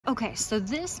Okay, so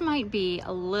this might be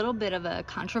a little bit of a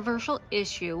controversial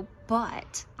issue,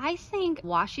 but I think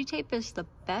washi tape is the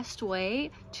best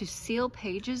way to seal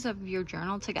pages of your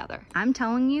journal together. I'm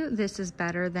telling you, this is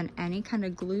better than any kind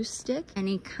of glue stick,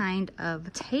 any kind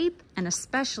of tape, and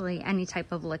especially any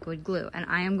type of liquid glue. And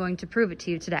I am going to prove it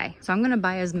to you today. So I'm gonna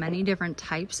buy as many different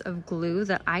types of glue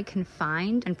that I can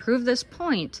find and prove this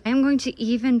point. I'm going to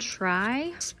even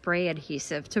try spray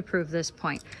adhesive to prove this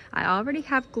point. I already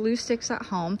have glue sticks at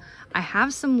home. I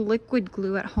have some liquid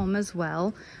glue at home as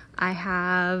well. I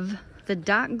have the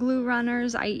dot glue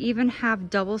runners. I even have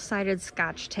double-sided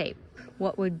Scotch tape.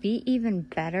 What would be even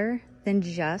better than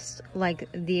just like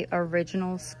the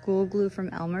original school glue from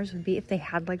Elmer's would be if they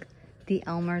had like the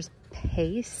Elmer's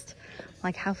paste.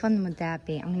 Like how fun would that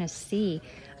be? I'm gonna see.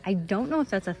 I don't know if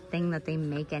that's a thing that they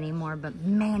make anymore, but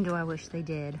man, do I wish they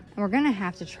did. We're gonna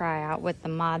have to try out with the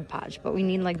Mod Podge, but we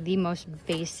need like the most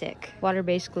basic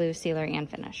water-based glue, sealer, and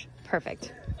finish.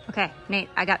 Perfect. Okay, Nate,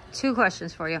 I got 2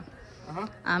 questions for you.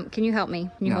 Can you help me?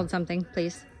 Can you hold something,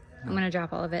 please? I'm gonna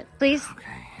drop all of it. Please? Okay,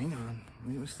 hang on.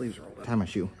 My sleeves are rolled up. Tie my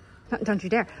shoe. Don't you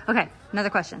dare. Okay, another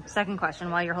question. Second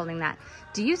question while you're holding that.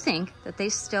 Do you think that they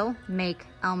still make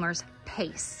Elmer's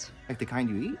paste? Like the kind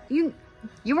you eat?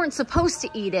 You weren't supposed to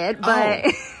eat it, but...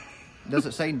 Oh. Does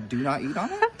it say do not eat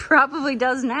on it? Probably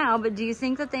does now, but do you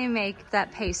think that they make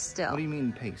that paste still? What do you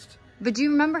mean paste? But do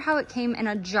you remember how it came in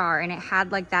a jar and it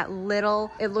had like that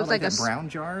little, it looked like a brown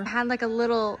jar? It had like a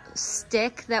little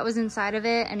stick that was inside of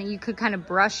it and you could kind of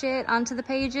brush it onto the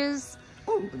pages?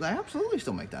 Oh, they absolutely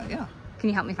still make that, yeah. Can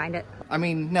you help me find it? I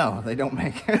mean, no, they don't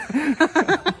make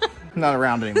it. Not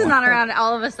around anymore. It's not around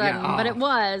all of a sudden, yeah. but it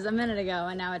was a minute ago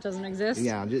and now it doesn't exist.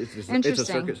 Yeah, it's a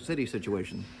Circuit City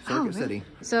situation. Circuit City.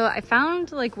 So I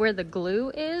found like where the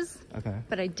glue is, okay,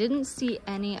 but I didn't see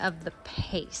any of the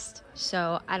paste.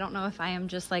 So I don't know if I am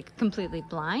just like completely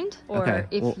blind or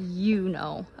if you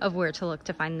know of where to look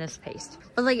to find this paste.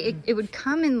 But like it would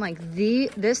come in like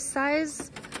this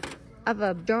size of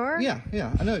a jar. Yeah,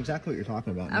 I know exactly what you're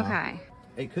talking about now. Okay.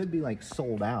 It could be like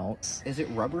sold out. Is it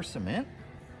rubber cement?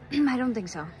 I don't think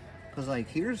so. Because like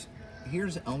here's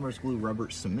Elmer's glue rubber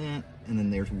cement, and then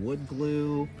there's wood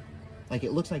glue. Like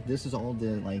it looks like this is all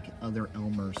the like other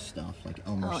Elmer's stuff, like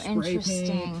Elmer's spray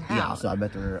paint. Yeah, so I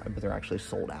bet they're actually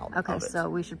sold out. Okay, so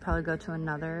we should probably go to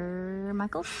another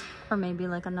Michael's or maybe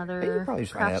like another. You probably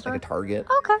just find it at like a Target.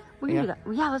 Okay, we can do that.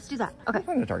 Yeah, let's do that. Okay,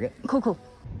 find a Target. Cool.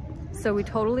 So we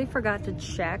totally forgot to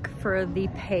check for the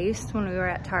paste when we were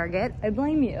at Target. I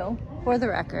blame you, for the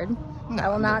record. No, I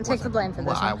will not take the blame for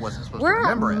this one. I wasn't supposed to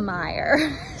remember it. We're at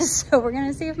Meijer, so we're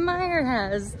gonna see if Meijer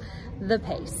has the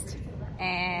paste.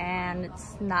 And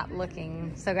it's not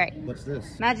looking so great. What's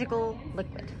this? Magical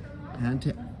liquid.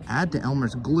 Add to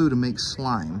Elmer's glue to make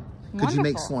slime. Wonderful. Could you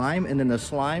make slime and then the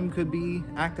slime could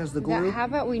act as the glue? How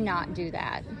about we not do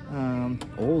that?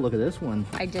 Oh, look at this one.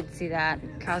 I did see that.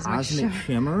 Cosmic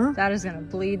Shimmer. That is gonna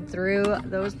bleed through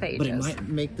those pages. But it might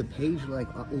make the page like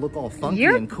look all funky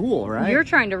and cool, right? You're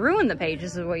trying to ruin the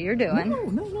pages is what you're doing.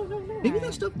 No. Maybe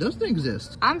that stuff doesn't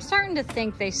exist. I'm starting to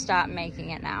think they stopped making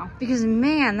it now. Because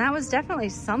man, that was definitely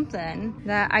something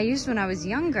that I used when I was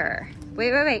younger.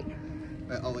 Wait.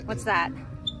 What's that?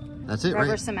 That's it,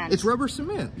 Rubber cement. It's rubber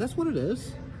cement. That's what it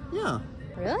is. Yeah.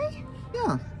 Really?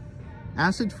 Yeah.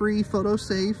 Acid-free,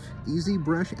 photo-safe, easy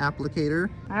brush applicator.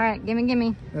 All right,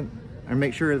 gimme. And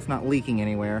make sure it's not leaking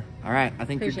anywhere. All right, I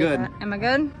think Appreciate you're good. That. Am I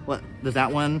good? What, does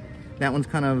that one's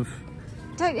kind of...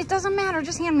 It doesn't matter,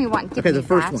 just hand me one. Okay, the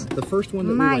first one. The first one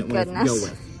that My we went goodness.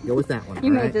 with. Go with that one.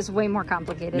 You made this way more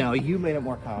complicated. No, you made it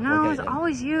more complicated. No, it's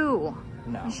always you.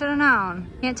 No. You should have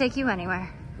known. Can't take you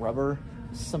anywhere. Rubber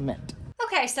cement.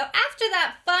 Okay, so after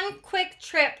that fun, quick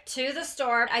trip to the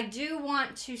store, I do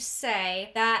want to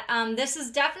say that this is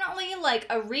definitely like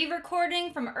a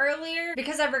re-recording from earlier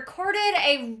because I recorded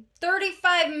a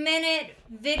 35-minute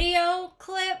video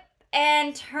clip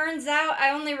and turns out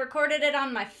I only recorded it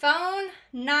on my phone,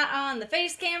 not on the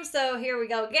face cam, so here we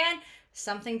go again.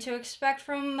 Something to expect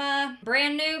from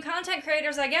brand new content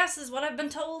creators, I guess, is what I've been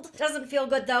told. Doesn't feel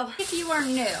good though. If you are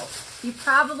new, you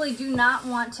probably do not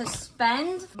want to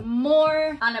spend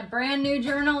more on a brand new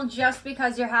journal just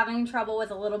because you're having trouble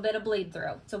with a little bit of bleed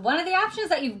through. So one of the options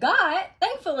that you've got,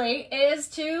 thankfully, is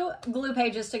to glue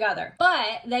pages together.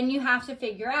 But then you have to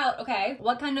figure out, okay,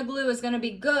 what kind of glue is gonna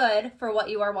be good for what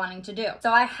you are wanting to do.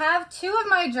 So I have 2 of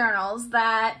my journals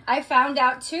that I found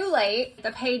out too late.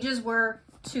 The pages were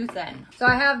too thin. So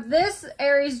I have this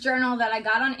Aries journal that I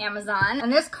got on Amazon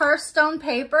and this Carstone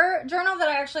paper journal that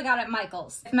I actually got at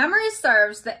Michael's. If memory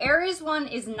serves, the Aries one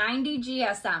is 90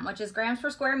 GSM, which is grams per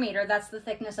square meter. That's the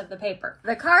thickness of the paper.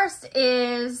 The Karst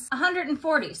is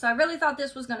 140, so I really thought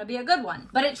this was going to be a good one.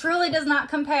 But it truly does not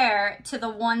compare to the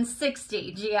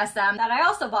 160 GSM that I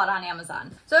also bought on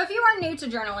Amazon. So if you are new to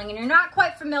journaling and you're not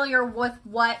quite familiar with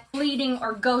what fleeting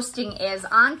or ghosting is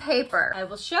on paper, I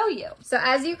will show you. So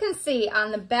as you can see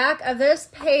on the back of this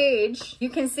page, you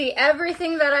can see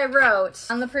everything that I wrote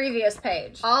on the previous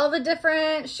page. All the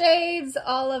different shades,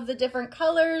 all of the different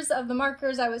colors of the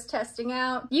markers I was testing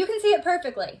out. You can see it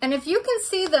perfectly. And if you can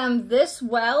see them this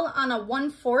well on a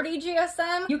 140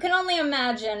 GSM, you can only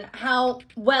imagine how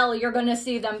well you're going to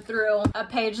see them through a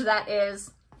page that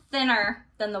is thinner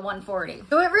than the 140.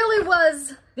 So it really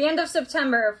was the end of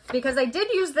September because I did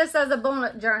use this as a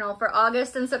bullet journal for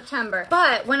August and September.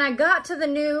 But when I got to the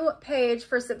new page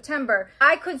for September,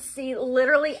 I could see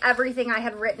literally everything I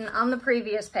had written on the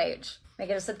previous page. Make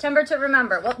it a September to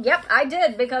remember. Well, yep, I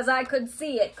did because I could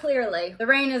see it clearly. The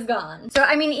rain is gone. So,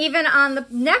 I mean, even on the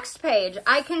next page,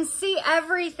 I can see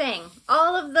everything.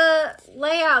 All of the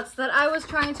layouts that I was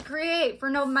trying to create for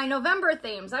my November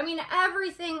themes. I mean,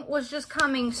 everything was just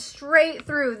coming straight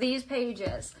through these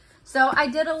pages. So I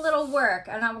did a little work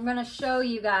and I'm going to show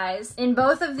you guys in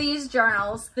both of these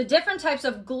journals the different types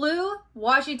of glue,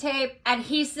 washi tape,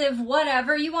 adhesive,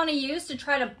 whatever you want to use to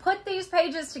try to put these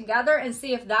pages together and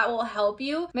see if that will help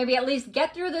you maybe at least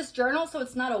get through this journal so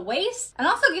it's not a waste and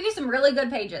also give you some really good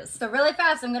pages. So really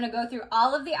fast, I'm going to go through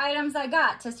all of the items I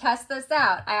got to test this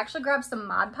out. I actually grabbed some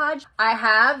Mod Podge. I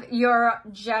have your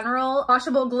general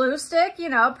washable glue stick, you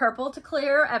know, purple to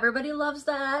clear. Everybody loves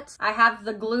that. I have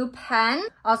the glue pen.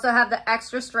 Also have the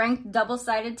extra strength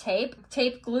double-sided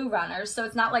tape glue runners. So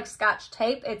it's not like Scotch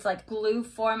tape, it's like glue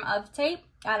form of tape.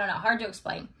 I don't know, hard to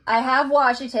explain. I have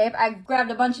washi tape. I grabbed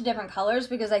a bunch of different colors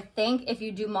because I think if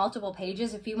you do multiple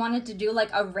pages, if you wanted to do like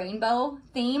a rainbow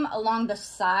theme along the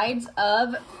sides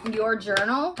of your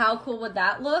journal, how cool would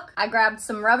that look? I grabbed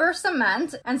some rubber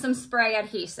cement and some spray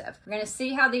adhesive. We're gonna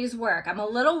see how these work. I'm a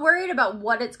little worried about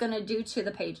what it's gonna do to the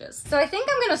pages. So I think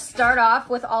I'm gonna start off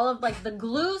with all of like the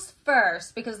glues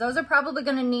first because those are probably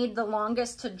gonna need the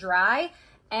longest to dry.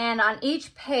 And on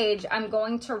each page, I'm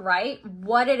going to write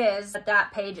what it is that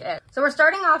that page is. So we're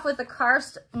starting off with the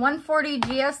Karst 140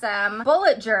 GSM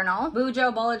bullet journal,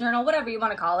 Bujo bullet journal, whatever you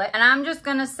want to call it. And I'm just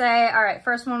going to say, all right,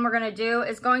 first one we're going to do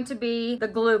is going to be the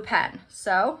glue pen.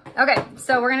 So, okay,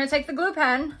 so we're going to take the glue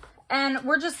pen and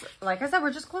we're just, like I said,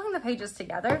 we're just gluing the pages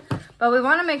together. But we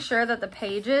want to make sure that the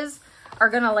pages are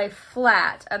gonna lay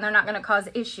flat and they're not gonna cause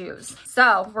issues.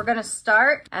 So we're gonna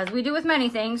start, as we do with many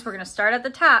things, we're gonna start at the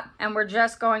top and we're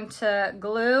just going to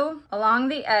glue along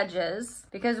the edges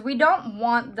because we don't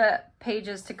want the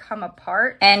pages to come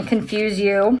apart and confuse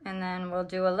you. And then we'll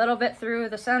do a little bit through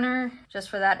the center just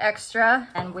for that extra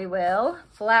and we will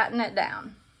flatten it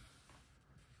down.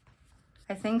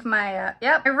 I think my,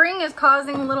 my ring is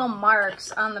causing little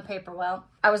marks on the paper. Well,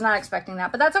 I was not expecting that,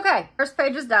 but that's okay. First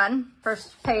page is done.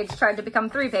 First page tried to become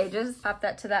 3 pages. Pop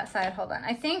that to that side, hold on.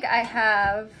 I think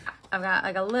I've got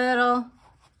like a little,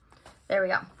 there we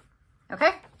go.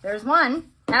 Okay, there's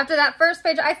one. After that first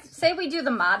page, I say we do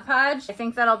the Mod Podge. I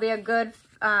think that'll be a good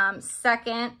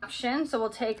second option. So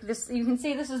we'll take this, you can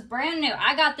see this is brand new.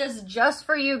 I got this just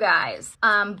for you guys.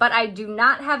 But I do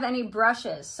not have any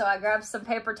brushes. So I grabbed some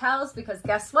paper towels because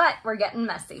guess what? We're getting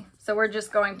messy. So we're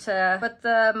just going to put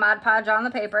the Mod Podge on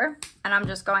the paper and I'm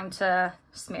just going to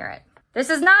smear it. This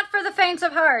is not for the faint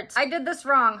of heart. I did this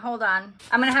wrong. Hold on.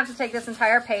 I'm gonna have to take this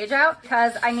entire page out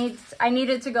because I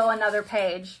needed to go another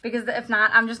page because if not,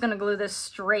 I'm just gonna glue this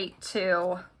straight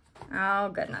to, oh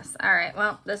goodness. All right,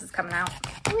 well, this is coming out.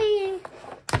 Whee!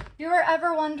 If you were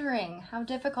ever wondering how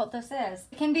difficult this is,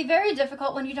 it can be very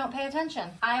difficult when you don't pay attention.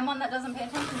 I am one that doesn't pay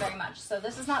attention very much, so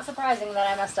this is not surprising that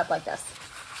I messed up like this.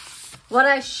 What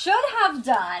I should have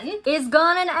done is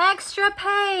gone an extra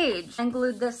page and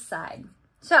glued this side.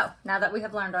 So now that we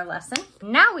have learned our lesson,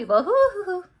 now we will,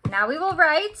 now we will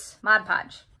write Mod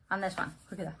Podge on this one.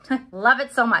 Look at that. Love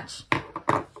it so much.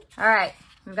 All right.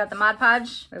 We've got the Mod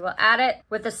Podge. We will add it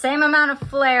with the same amount of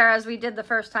flair as we did the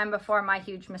first time before my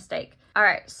huge mistake. All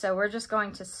right, so we're just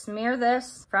going to smear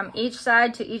this from each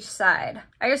side to each side.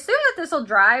 I assume that this will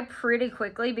dry pretty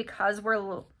quickly because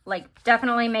we're like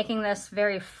definitely making this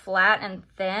very flat and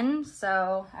thin.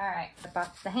 So, all right, rip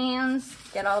off the hands,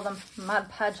 get all the Mod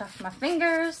Podge off my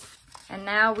fingers, and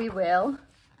now we will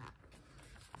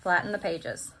flatten the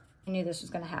pages. I knew this was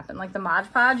gonna happen. Like the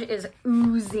Mod Podge is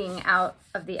oozing out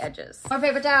of the edges. More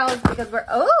paper towels because we're,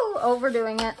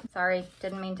 overdoing it. Sorry,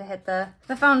 didn't mean to hit the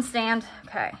phone stand.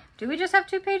 Okay, do we just have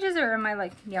 2 pages or am I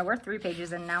like, yeah, we're 3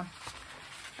 pages in now.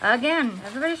 Again,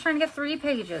 everybody's trying to get 3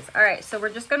 pages. All right, so we're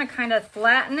just gonna kind of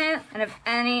flatten it. And if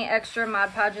any extra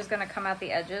Mod Podge is gonna come out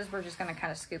the edges, we're just gonna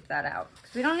kind of scoop that out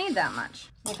because we don't need that much.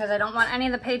 Because I don't want any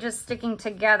of the pages sticking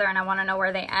together and I wanna know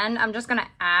where they end. I'm just gonna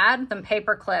add some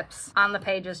paper clips on the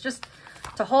pages just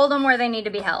to hold them where they need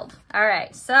to be held. All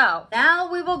right, so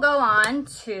now we will go on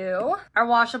to our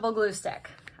washable glue stick.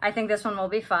 I think this one will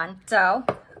be fun. So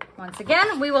once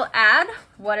again, we will add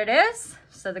what it is.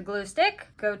 So the glue stick,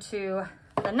 go to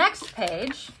the next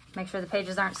page, make sure the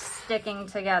pages aren't sticking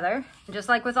together. And just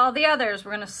like with all the others,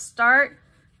 we're gonna start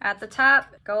at the top,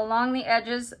 go along the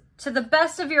edges to the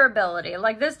best of your ability.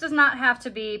 Like this does not have to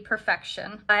be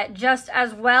perfection, but just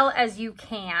as well as you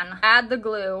can. Add the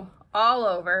glue all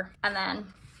over and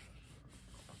then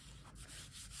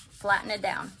flatten it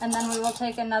down. And then we will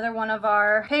take another one of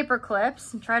our paper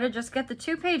clips and try to just get the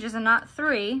 2 pages and not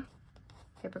 3.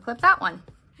 Paper clip that one.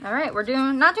 All right, we're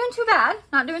not doing too bad.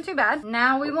 Not doing too bad.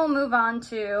 Now we will move on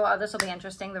to, oh, this will be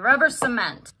interesting, the rubber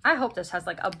cement. I hope this has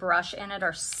like a brush in it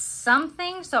or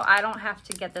something so I don't have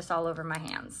to get this all over my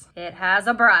hands. It has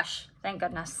a brush, thank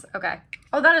goodness. Okay.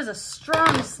 Oh, that is a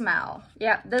strong smell.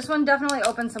 Yeah, this one definitely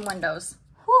opens some windows.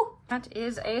 Whew, that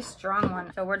is a strong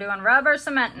one. So we're doing rubber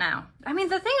cement now. I mean,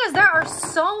 the thing is there are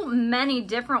so many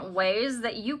different ways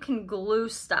that you can glue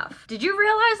stuff. Did you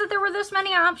realize that there were this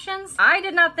many options? I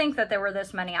did not think that there were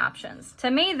this many options. To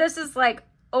me, this is like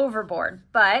overboard,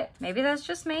 but maybe that's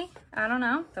just me. I don't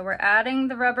know. So we're adding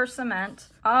the rubber cement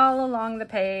all along the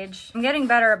page. I'm getting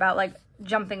better about like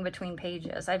jumping between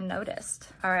pages, I've noticed.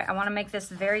 All right, I wanna make this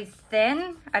very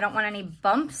thin. I don't want any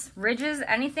bumps, ridges,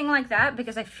 anything like that,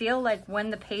 because I feel like when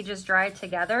the pages dry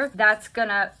together, that's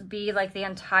gonna be like the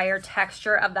entire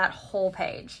texture of that whole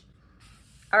page.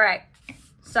 All right,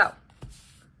 so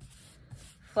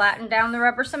flatten down the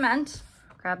rubber cement,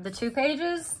 grab the 2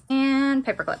 pages and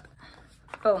paperclip.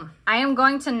 Boom. I am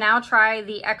going to now try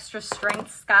the extra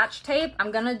strength Scotch tape.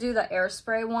 I'm gonna do the air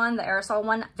spray one, the aerosol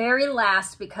one, very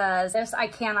last because this I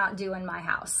cannot do in my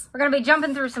house. We're gonna be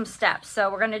jumping through some steps. So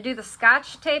we're gonna do the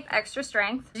Scotch tape extra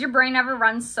strength. Does your brain ever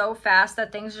run so fast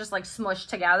that things just like smush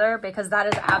together? Because that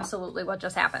is absolutely what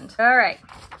just happened. All right,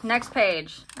 next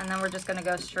page. And then we're just gonna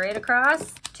go straight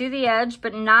across to the edge,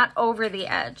 but not over the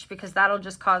edge because that'll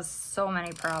just cause so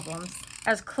many problems.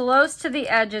 As close to the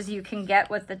edge as you can get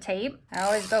with the tape. I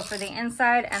always go for the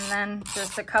inside and then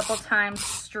just a couple times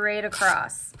straight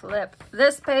across. Flip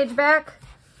this page back,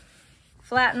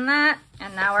 flatten that,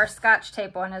 and now our Scotch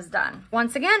tape one is done.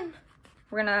 Once again,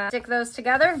 we're gonna stick those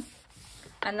together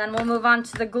and then we'll move on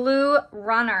to the glue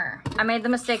runner. I made the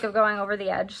mistake of going over the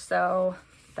edge, so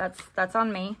that's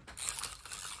on me.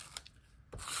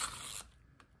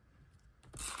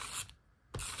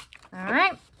 All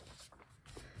right.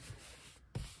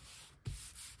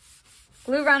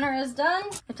 Glue runner is done.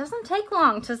 It doesn't take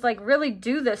long to like really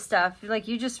do this stuff. Like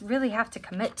you just really have to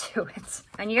commit to it.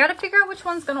 And you got to figure out which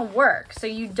one's gonna work so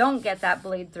you don't get that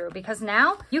bleed through because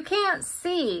now you can't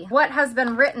see what has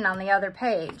been written on the other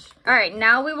page. All right,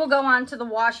 now we will go on to the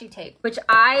washi tape, which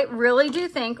I really do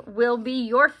think will be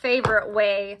your favorite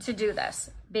way to do this.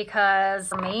 Because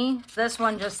for me, this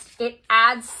one it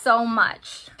adds so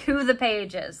much to the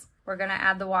pages. We're gonna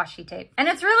add the washi tape. And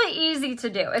it's really easy to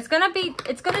do. It's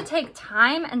gonna take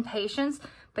time and patience,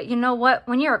 but you know what?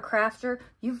 When you're a crafter,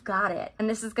 you've got it. And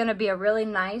this is gonna be a really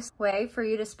nice way for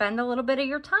you to spend a little bit of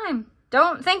your time.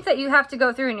 Don't think that you have to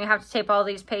go through and you have to tape all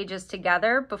these pages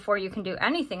together before you can do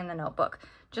anything in the notebook.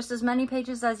 Just as many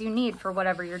pages as you need for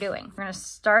whatever you're doing. We're gonna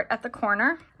start at the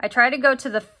corner. I try to go to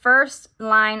the first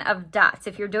line of dots.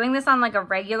 If you're doing this on like a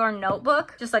regular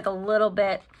notebook, just like a little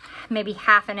bit, maybe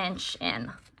 ½ an inch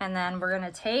in. And then we're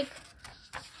gonna take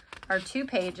our 2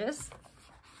 pages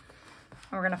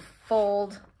and we're gonna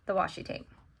fold the washi tape.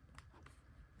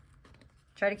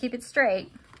 Try to keep it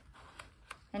straight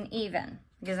and even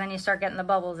because then you start getting the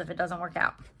bubbles if it doesn't work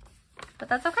out. But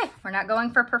that's okay. We're not going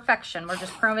for perfection. We're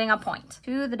just proving a point.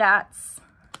 To the dots.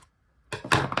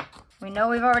 We know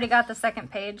we've already got the second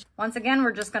page. Once again,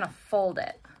 we're just gonna fold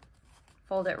it.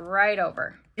 Fold it right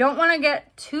over. You don't want to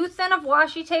get too thin of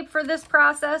washi tape for this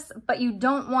process, but you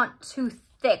don't want too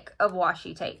thick of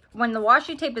washi tape. When the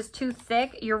washi tape is too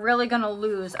thick, you're really going to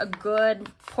lose a good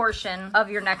portion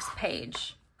of your next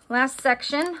page. Last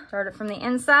section, start it from the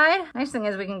inside. Nice thing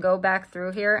is we can go back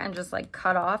through here and just like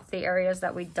cut off the areas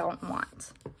that we don't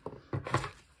want.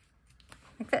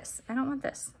 Like this. I don't want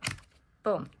this.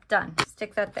 Boom, done.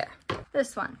 Stick that there.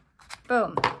 This one.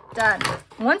 Boom. Done.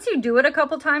 Once you do it a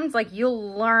couple times, like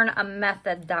you'll learn a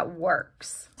method that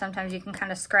works. Sometimes you can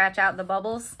kind of scratch out the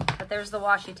bubbles, but there's the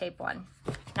washi tape one.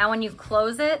 Now when you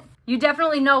close it, you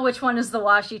definitely know which one is the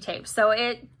washi tape. So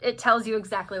it tells you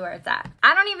exactly where it's at.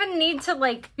 I don't even need to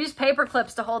like use paper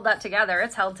clips to hold that together.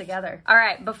 It's held together. All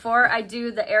right, before I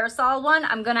do the aerosol one,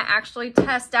 I'm gonna actually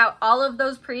test out all of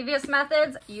those previous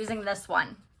methods using this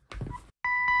one.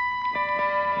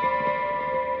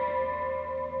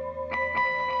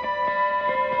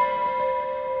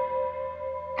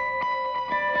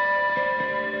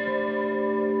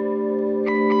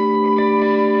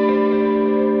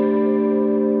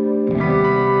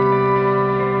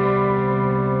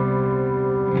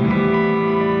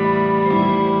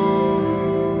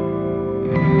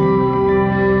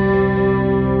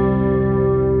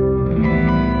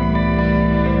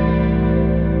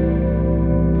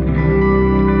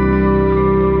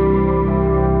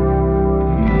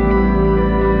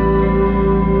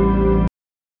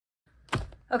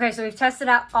 Okay, so we've tested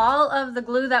out all of the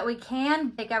glue that we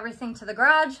can. Take everything to the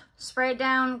garage, spray it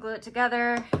down, glue it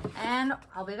together, and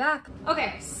I'll be back.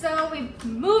 Okay, so we've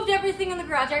moved everything in the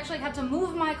garage. I actually had to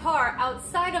move my car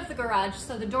outside of the garage,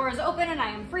 so the door is open and I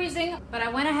am freezing, but I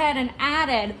went ahead and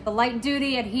added the light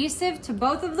duty adhesive to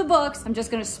both of the books. I'm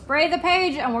just gonna spray the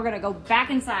page and we're gonna go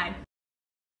back inside.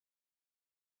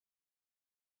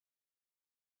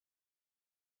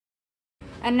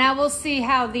 And now we'll see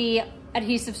how the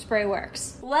adhesive spray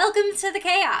works. Welcome to the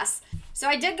chaos. So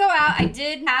I did go out. I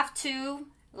did have to,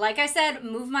 like I said,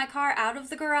 move my car out of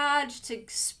the garage to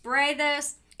spray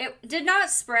this. It did not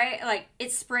spray, like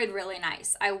it sprayed really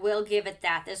nice. I will give it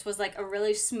that. This was like a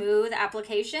really smooth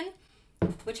application,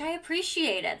 which I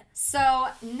appreciated. So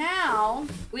now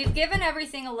we've given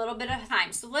everything a little bit of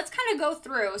time. So let's kind of go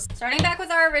through, starting back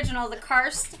with our original, the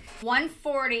Karst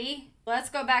 140. Let's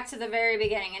go back to the very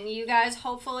beginning and you guys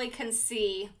hopefully can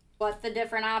see what the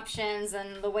different options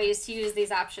and the ways to use these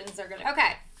options are gonna.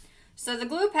 Okay, so the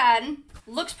glue pen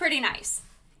looks pretty nice.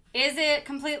 Is it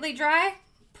completely dry?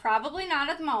 Probably not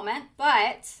at the moment,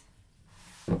 but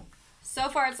so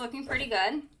far it's looking pretty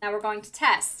good. Now we're going to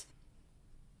test.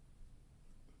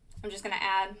 I'm just gonna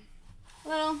add a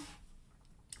little,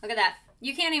 look at that.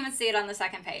 You can't even see it on the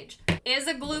second page. Is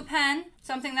a glue pen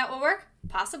something that will work?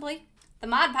 Possibly. The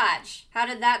Mod Podge, how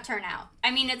did that turn out? I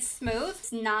mean, it's smooth.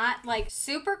 It's not like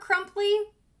super crumply,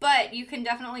 but you can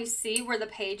definitely see where the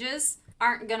pages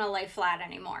aren't gonna lay flat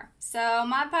anymore. So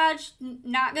Mod Podge,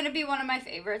 not gonna be one of my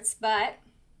favorites, but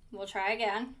we'll try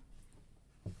again.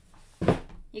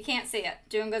 You can't see it.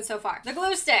 Doing good so far. The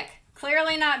glue stick,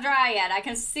 clearly not dry yet. I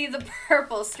can see the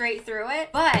purple straight through it,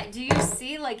 but do you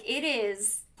see like it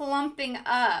is plumping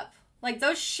up? Like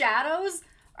those shadows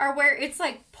are where it's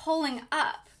like pulling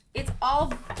up. It's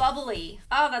all bubbly.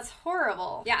 Oh, that's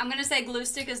horrible. Yeah, I'm gonna say glue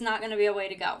stick is not gonna be a way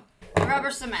to go.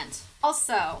 Rubber cement,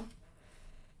 also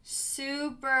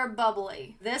super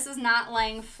bubbly. This is not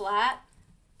laying flat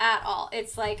at all.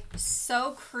 It's like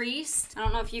so creased. I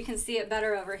don't know if you can see it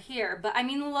better over here, but I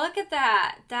mean, look at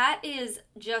that. That is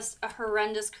just a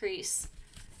horrendous crease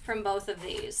from both of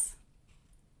these.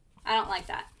 I don't like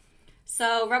that.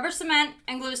 So rubber cement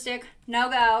and glue stick, no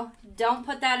go. Don't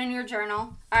put that in your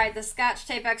journal. All right, the Scotch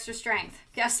tape extra strength.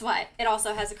 Guess what? It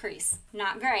also has a crease.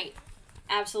 Not great.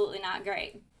 Absolutely not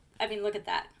great. I mean, look at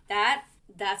that.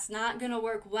 That's not gonna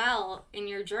work well in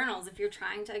your journals if you're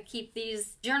trying to keep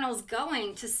these journals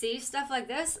going. To see stuff like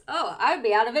this, oh, I would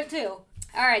be out of it too.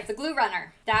 All right, the glue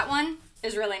runner. That one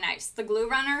is really nice. The glue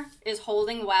runner is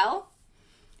holding well.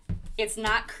 It's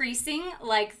not creasing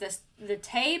like the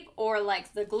tape or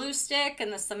like the glue stick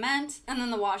and the cement. And then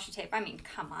the washi tape. I mean,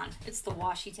 come on, it's the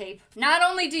washi tape. Not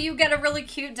only do you get a really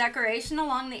cute decoration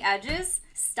along the edges,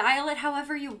 style it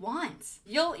however you want.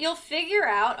 You'll figure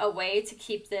out a way to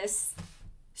keep this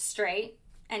straight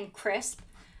and crisp.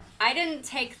 I didn't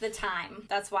take the time.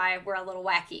 That's why we're a little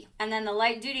wacky. And then the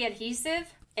light duty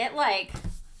adhesive, it like,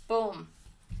 boom.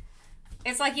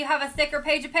 It's like you have a thicker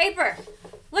page of paper.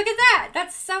 Look at that.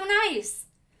 That's so nice.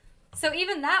 So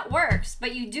even that works,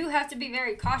 but you do have to be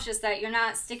very cautious that you're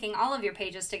not sticking all of your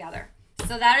pages together.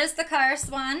 So that is the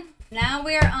Karst one. Now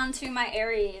we are on to my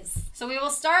Aries. So we will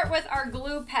start with our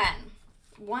glue pen.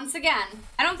 Once again,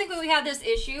 I don't think we had this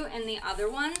issue in the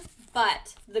other one,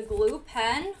 but the glue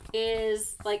pen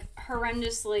is like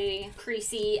horrendously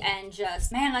creasy and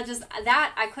just, man,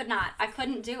 I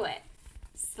couldn't do it.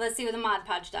 So let's see what the Mod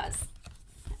Podge does.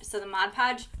 So the Mod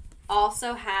Podge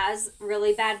also has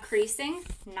really bad creasing.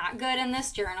 Not good in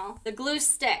this journal. The glue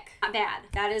stick, not bad.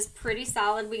 That is pretty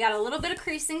solid. We got a little bit of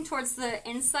creasing towards the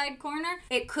inside corner.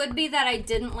 It could be that I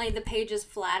didn't lay the pages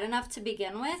flat enough to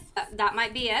begin with. That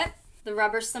might be it. The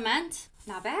rubber cement,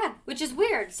 not bad, which is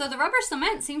weird. So the rubber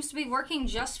cement seems to be working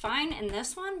just fine in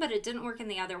this one, but it didn't work in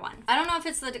the other one. I don't know if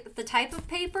it's the type of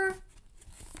paper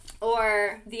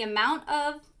or the amount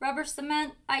of rubber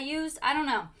cement I used. I don't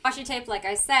know. Washi tape, like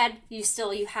I said, you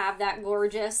have that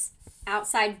gorgeous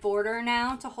outside border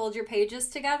now to hold your pages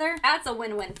together. That's a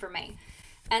win-win for me.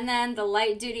 And then the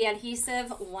light duty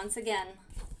adhesive, once again,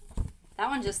 that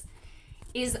one just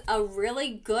is a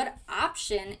really good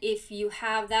option if you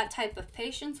have that type of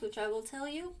patience, which I will tell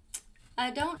you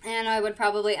I don't. And I would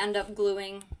probably end up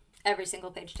gluing every single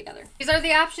page together. These are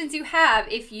the options you have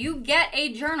if you get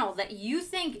a journal that you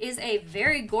think is a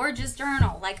very gorgeous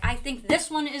journal. Like I think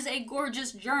this one is a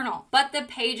gorgeous journal, but the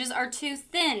pages are too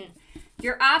thin.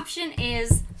 Your option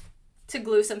is to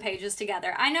glue some pages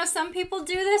together. I know some people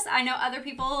do this. I know other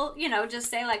people, you know, just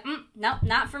say like, nope,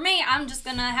 not for me. I'm just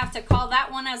gonna have to call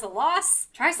that one as a loss.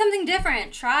 Try something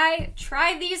different. Try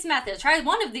these methods. Try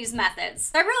one of these methods.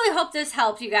 I really hope this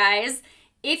helped you guys.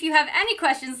 If you have any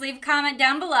questions, leave a comment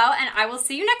down below and I will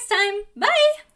see you next time. Bye!